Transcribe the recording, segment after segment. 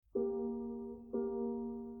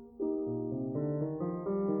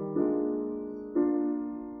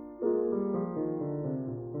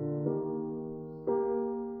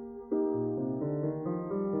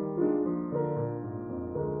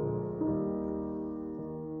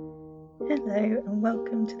Hello and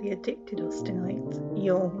welcome to the Addicted Austenite,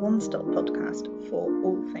 your one-stop podcast for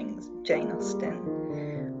all things Jane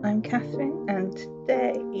Austen. I'm Catherine and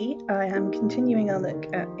today I am continuing our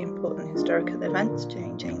look at important historical events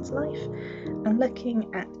during Jane's life and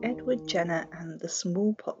looking at Edward Jenner and the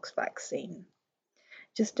smallpox vaccine.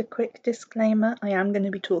 Just a quick disclaimer, I am going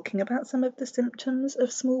to be talking about some of the symptoms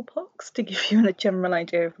of smallpox to give you a general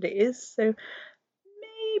idea of what it is, so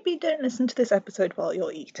maybe don't listen to this episode while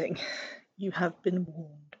you're eating. You have been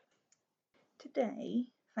warned. Today,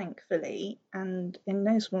 thankfully, and in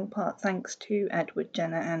no small part thanks to Edward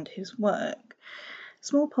Jenner and his work,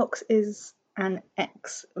 smallpox is an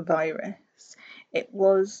X virus. It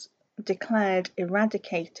was declared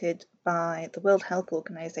eradicated by the World Health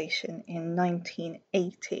Organization in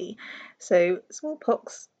 1980. So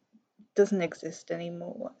smallpox doesn't exist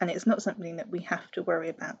anymore, and it's not something that we have to worry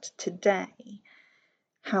about today.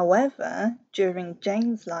 However, during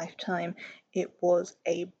Jane's lifetime, it was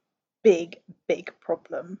a big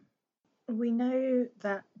problem. We know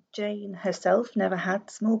that Jane herself never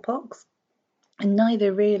had smallpox, and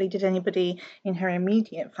neither really did anybody in her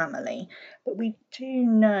immediate family, but we do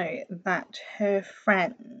know that her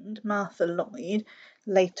friend, Martha Lloyd,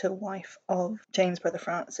 later wife of Jane's brother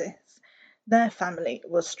Francis, their family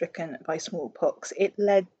was stricken by smallpox. It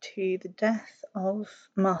led to the death of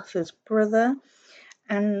Martha's brother,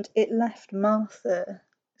 and it left Martha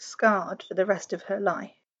scarred for the rest of her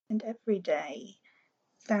life. And every day,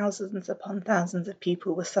 thousands upon thousands of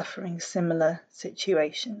people were suffering similar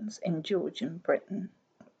situations in Georgian Britain.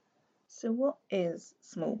 So what is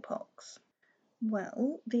smallpox?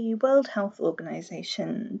 Well, the World Health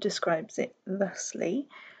Organization describes it thusly.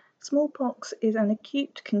 Smallpox is an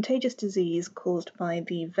acute contagious disease caused by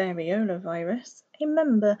the variola virus, a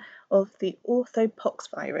member of the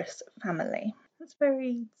orthopoxvirus family. That's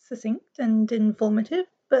very succinct and informative,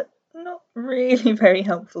 but not really very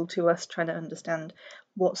helpful to us trying to understand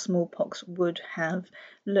what smallpox would have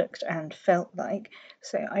looked and felt like.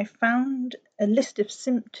 So I found a list of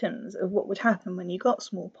symptoms of what would happen when you got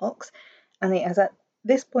smallpox, and it is at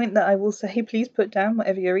this point that I will say, please put down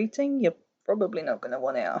whatever you're eating. You're probably not going to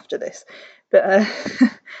want it after this. But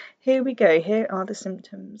here we go. Here are the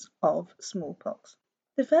symptoms of smallpox.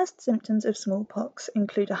 The first symptoms of smallpox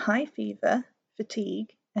include a high fever, fatigue,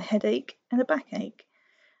 a headache, and a backache.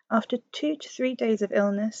 After 2 to 3 days of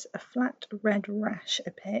illness, a flat red rash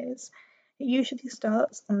appears. It usually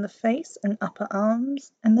starts on the face and upper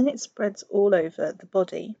arms, and then it spreads all over the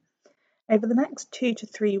body. Over the next 2 to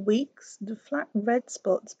 3 weeks, the flat red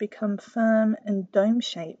spots become firm and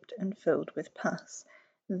dome-shaped and filled with pus.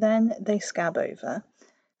 Then they scab over.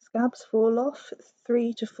 Scabs fall off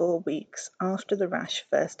 3 to 4 weeks after the rash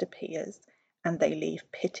first appears, and they leave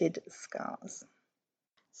pitted scars.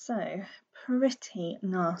 So, pretty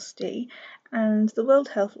nasty, and the World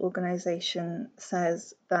Health Organization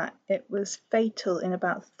says that it was fatal in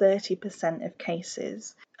about 30% of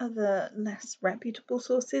cases. Other less reputable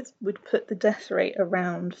sources would put the death rate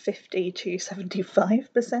around 50 to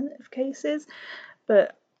 75% of cases,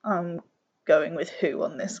 but I'm going with WHO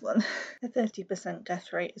on this one. A 30%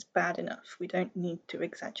 death rate is bad enough, we don't need to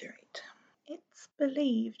exaggerate. It's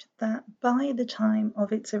believed that by the time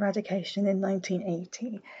of its eradication in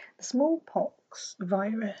 1980, the smallpox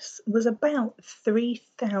virus was about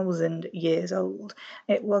 3,000 years old.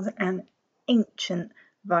 It was an ancient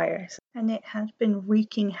virus, and it had been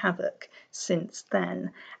wreaking havoc since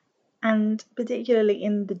then. And particularly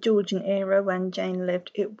in the Georgian era when Jane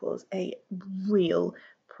lived, it was a real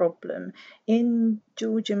problem. In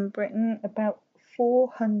Georgian Britain, about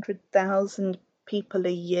 400,000 people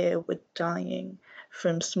a year were dying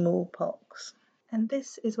from smallpox. And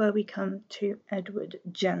this is where we come to Edward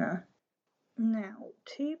Jenner. Now,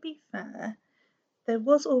 to be fair, there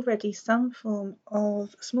was already some form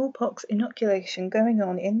of smallpox inoculation going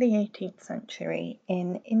on in the 18th century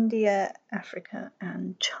in India, Africa,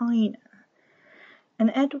 and China.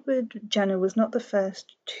 And Edward Jenner was not the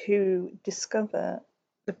first to discover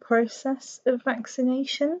the process of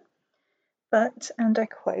vaccination, but, and I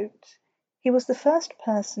quote, he was the first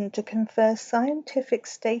person to confer scientific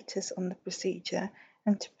status on the procedure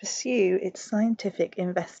and to pursue its scientific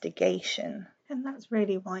investigation. And that's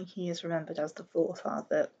really why he is remembered as the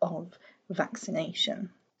forefather of vaccination.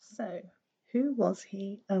 So, who was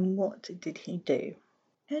he and what did he do?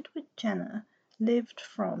 Edward Jenner lived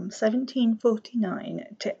from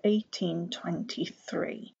 1749 to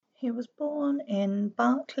 1823. He was born in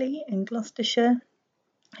Berkeley in Gloucestershire,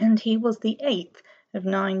 and he was the 8th of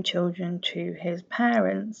 9 children to his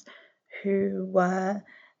parents, who were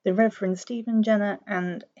the Reverend Stephen Jenner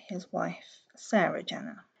and his wife Sarah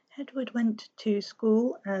Jenner. Edward went to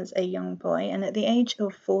school as a young boy, and at the age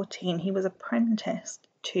of 14 he was apprenticed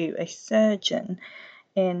to a surgeon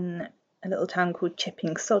in a little town called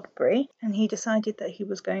Chipping Sodbury, and he decided that he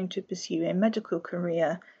was going to pursue a medical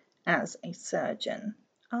career as a surgeon.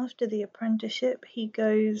 After the apprenticeship, he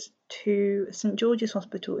goes to St George's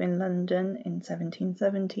Hospital in London in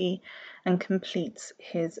 1770 and completes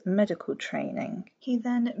his medical training. He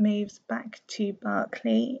then moves back to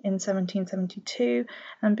Berkeley in 1772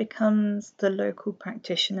 and becomes the local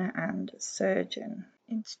practitioner and surgeon.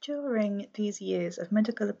 It's during these years of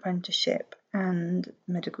medical apprenticeship and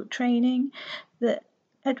medical training that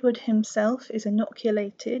Edward himself is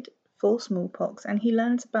inoculated for smallpox, and he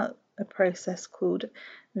learns about a process called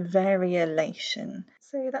variolation.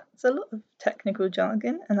 So that's a lot of technical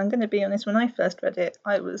jargon, and I'm going to be honest, when I first read it,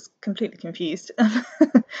 I was completely confused.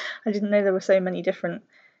 I didn't know there were so many different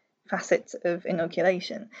facets of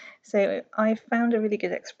inoculation. So I found a really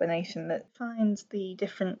good explanation that finds the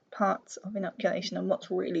different parts of inoculation and what's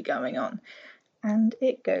really going on. And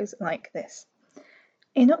it goes like this.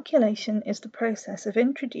 Inoculation is the process of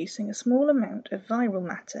introducing a small amount of viral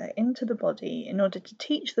matter into the body in order to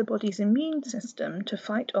teach the body's immune system to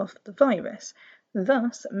fight off the virus,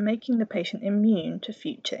 thus making the patient immune to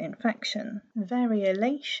future infection.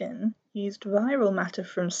 Variolation used viral matter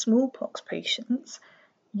from smallpox patients,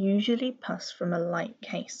 usually pus from a light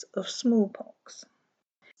case of smallpox.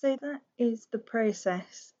 So that is the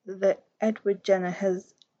process that Edward Jenner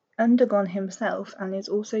has undergone himself and is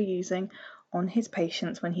also using on his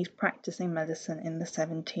patients when he's practicing medicine in the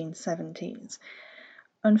 1770s.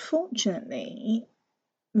 Unfortunately,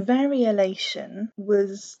 variolation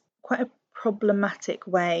was quite a problematic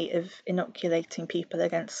way of inoculating people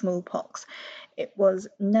against smallpox. It was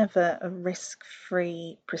never a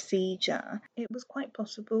risk-free procedure. It was quite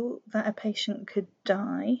possible that a patient could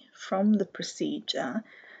die from the procedure,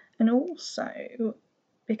 and also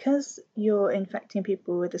because you're infecting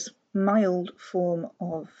people with this mild form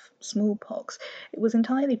of smallpox, it was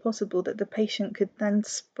entirely possible that the patient could then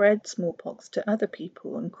spread smallpox to other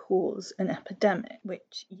people and cause an epidemic,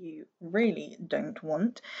 which you really don't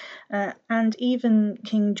want. And even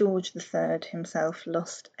King George III himself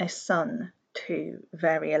lost a son to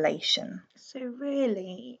variolation. So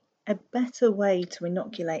really, a better way to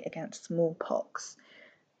inoculate against smallpox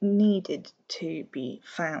needed to be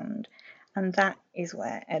found, and that is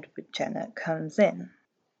where Edward Jenner comes in.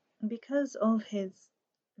 Because of his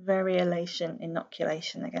variolation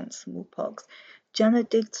inoculation against smallpox, Jenner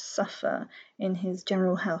did suffer in his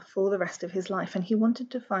general health for the rest of his life, and he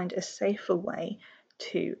wanted to find a safer way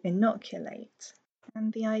to inoculate.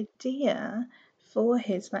 And the idea for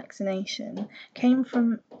his vaccination came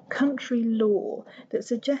from country law that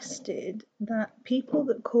suggested that people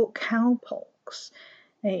that caught cowpox,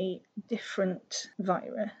 a different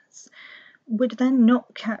virus, would then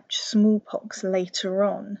not catch smallpox later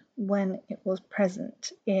on when it was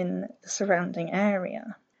present in the surrounding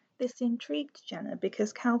area. This intrigued Jenner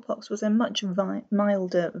because cowpox was a much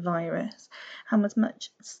milder virus and was much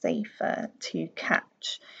safer to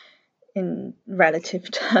catch in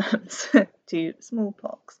relative terms to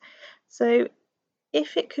smallpox. So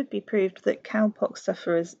if it could be proved that cowpox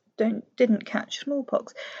sufferers didn't catch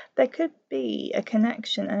smallpox, there could be a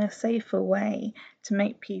connection and a safer way to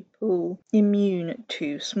make people immune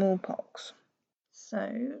to smallpox. So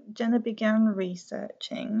Jenner began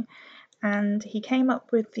researching, and he came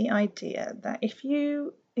up with the idea that if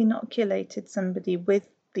you inoculated somebody with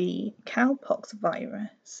the cowpox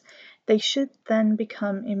virus, they should then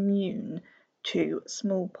become immune to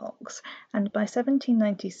smallpox, and by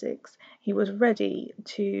 1796 he was ready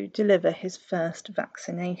to deliver his first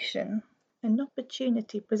vaccination. An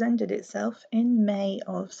opportunity presented itself in May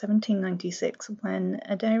of 1796 when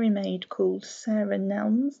a dairymaid called Sarah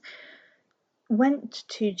Nelms went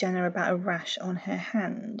to Jenner about a rash on her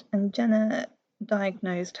hand, and Jenner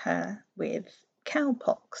diagnosed her with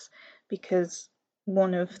cowpox because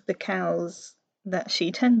one of the cows that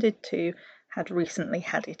she tended to had recently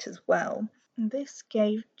had it as well. This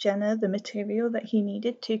gave Jenner the material that he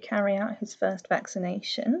needed to carry out his first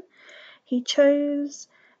vaccination. He chose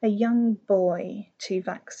a young boy to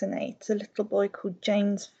vaccinate, a little boy called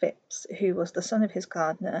James Phipps, who was the son of his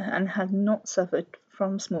gardener and had not suffered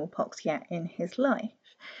from smallpox yet in his life.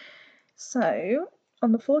 So,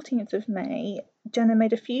 on the 14th of May, Jenner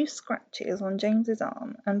made a few scratches on James's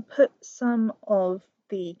arm and put some of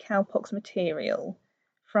the cowpox material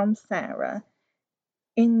from Sarah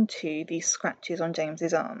into these scratches on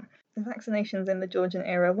James's arm. The vaccinations in the Georgian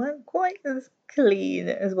era weren't quite as clean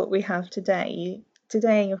as what we have today.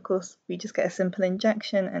 Today, of course, we just get a simple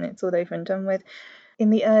injection and it's all over and done with. In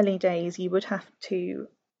the early days, you would have to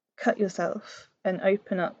cut yourself and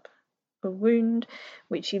open up a wound,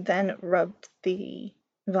 which you then rubbed the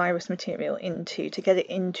virus material into to get it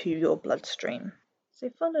into your bloodstream. So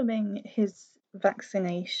following his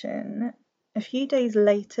vaccination, a few days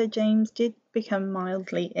later, James did become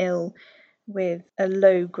mildly ill with a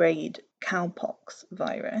low-grade cowpox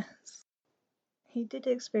virus. He did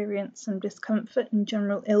experience some discomfort and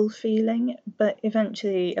general ill feeling, but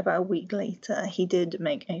eventually, about a week later, he did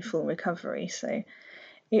make a full recovery, so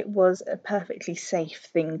it was a perfectly safe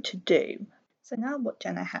thing to do. So now what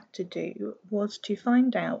Jenna had to do was to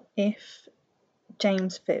find out if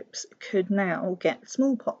James Phipps could now get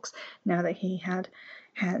smallpox, now that he had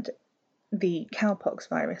had the cowpox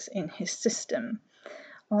virus in his system.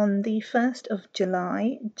 On the 1st of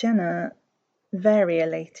July, Jenna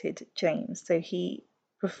variolated James, so he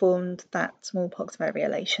performed that smallpox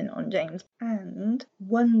variolation on James, and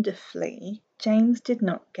wonderfully, James did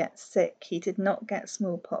not get sick. He did not get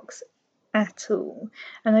smallpox at all,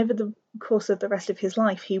 and over the course of the rest of his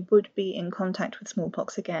life he would be in contact with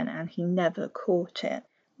smallpox again, and he never caught it.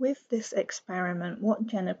 With this experiment, what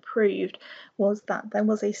Jenna proved was that there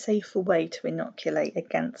was a safer way to inoculate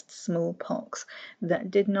against smallpox that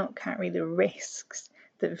did not carry the risks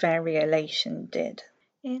that variolation did.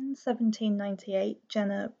 In 1798,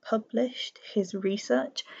 Jenner published his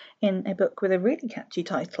research in a book with a really catchy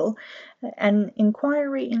title, An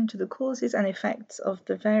Inquiry into the Causes and Effects of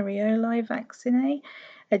the Variolae Vaccinae,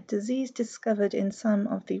 a disease discovered in some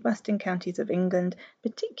of the western counties of England,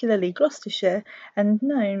 particularly Gloucestershire, and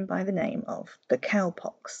known by the name of the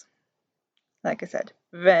cowpox. Like I said,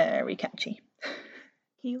 very catchy.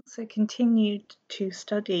 He also continued to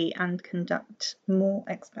study and conduct more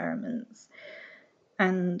experiments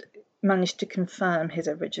and managed to confirm his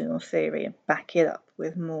original theory and back it up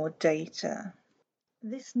with more data.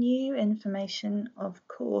 This new information, of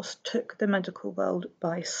course, took the medical world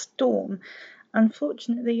by storm.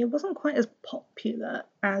 Unfortunately, it wasn't quite as popular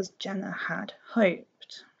as Jenner had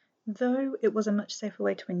hoped. Though it was a much safer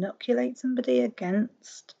way to inoculate somebody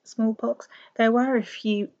against smallpox, there were a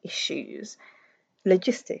few issues,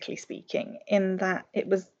 logistically speaking, in that it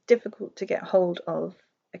was difficult to get hold of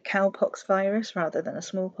a cowpox virus rather than a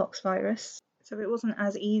smallpox virus. So it wasn't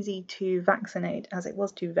as easy to vaccinate as it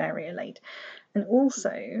was to variolate. And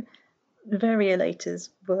also, the variolators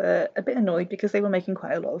were a bit annoyed because they were making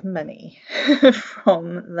quite a lot of money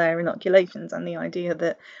from their inoculations, and the idea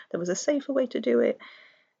that there was a safer way to do it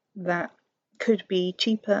that could be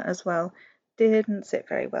cheaper as well didn't sit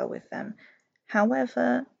very well with them.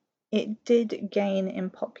 However, it did gain in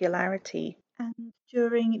popularity, and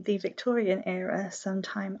during the Victorian era,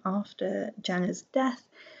 sometime after Jenner's death,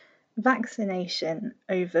 vaccination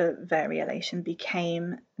over variolation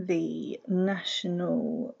became the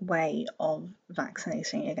national way of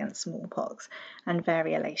vaccinating against smallpox, and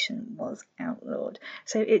variolation was outlawed.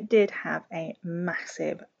 So it did have a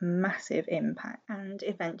massive, massive impact, and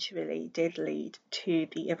eventually did lead to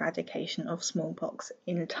the eradication of smallpox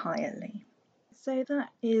entirely. So that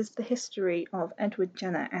is the history of Edward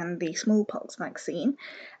Jenner and the smallpox vaccine.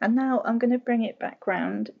 And now I'm going to bring it back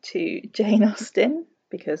round to Jane Austen,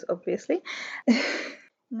 because obviously.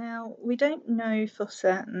 Now, we don't know for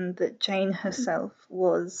certain that Jane herself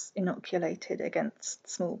was inoculated against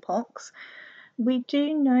smallpox. We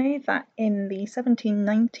do know that in the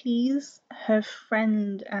 1790s, her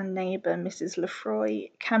friend and neighbour, Mrs. Lefroy,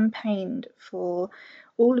 campaigned for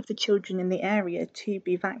all of the children in the area to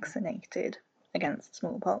be vaccinated against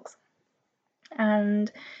smallpox. And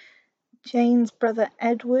Jane's brother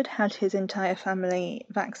Edward had his entire family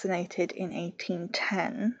vaccinated in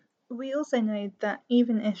 1810. We also know that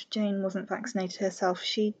even if Jane wasn't vaccinated herself,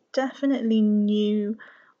 she definitely knew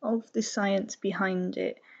of the science behind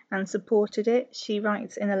it and supported it. She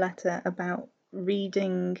writes in a letter about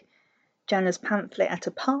reading Jenner's pamphlet at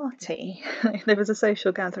a party. There was a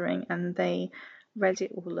social gathering and they read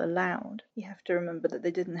it all aloud. You have to remember that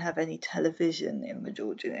they didn't have any television in the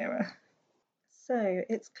Georgian era. So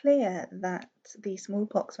it's clear that the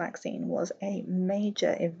smallpox vaccine was a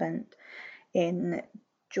major event in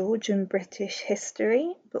Georgian British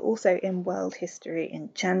history, but also in world history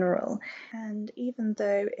in general. And even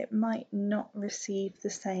though it might not receive the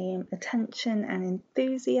same attention and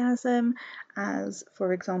enthusiasm as,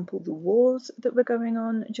 for example, the wars that were going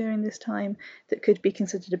on during this time, that could be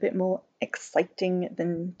considered a bit more exciting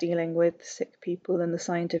than dealing with sick people and the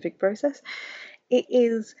scientific process, it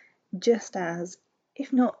is just as,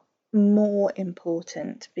 if not more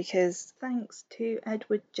important, because thanks to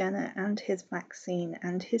Edward Jenner and his vaccine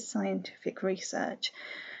and his scientific research,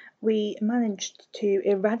 we managed to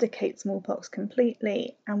eradicate smallpox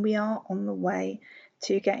completely, and we are on the way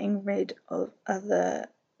to getting rid of other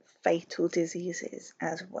fatal diseases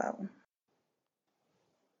as well.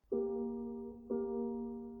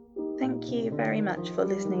 Thank you very much for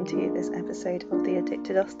listening to this episode of the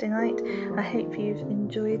Addicted Austenite. I hope you've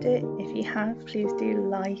enjoyed it. If you have, please do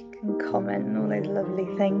like and comment and all those lovely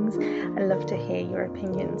things. I love to hear your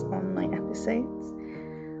opinions on my episodes.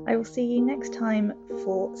 I will see you next time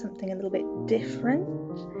for something a little bit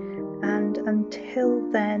different. And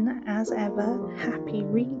until then, as ever, happy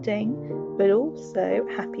reading, but also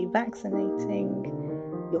happy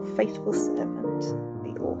vaccinating. Your faithful servant,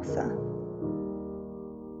 the author.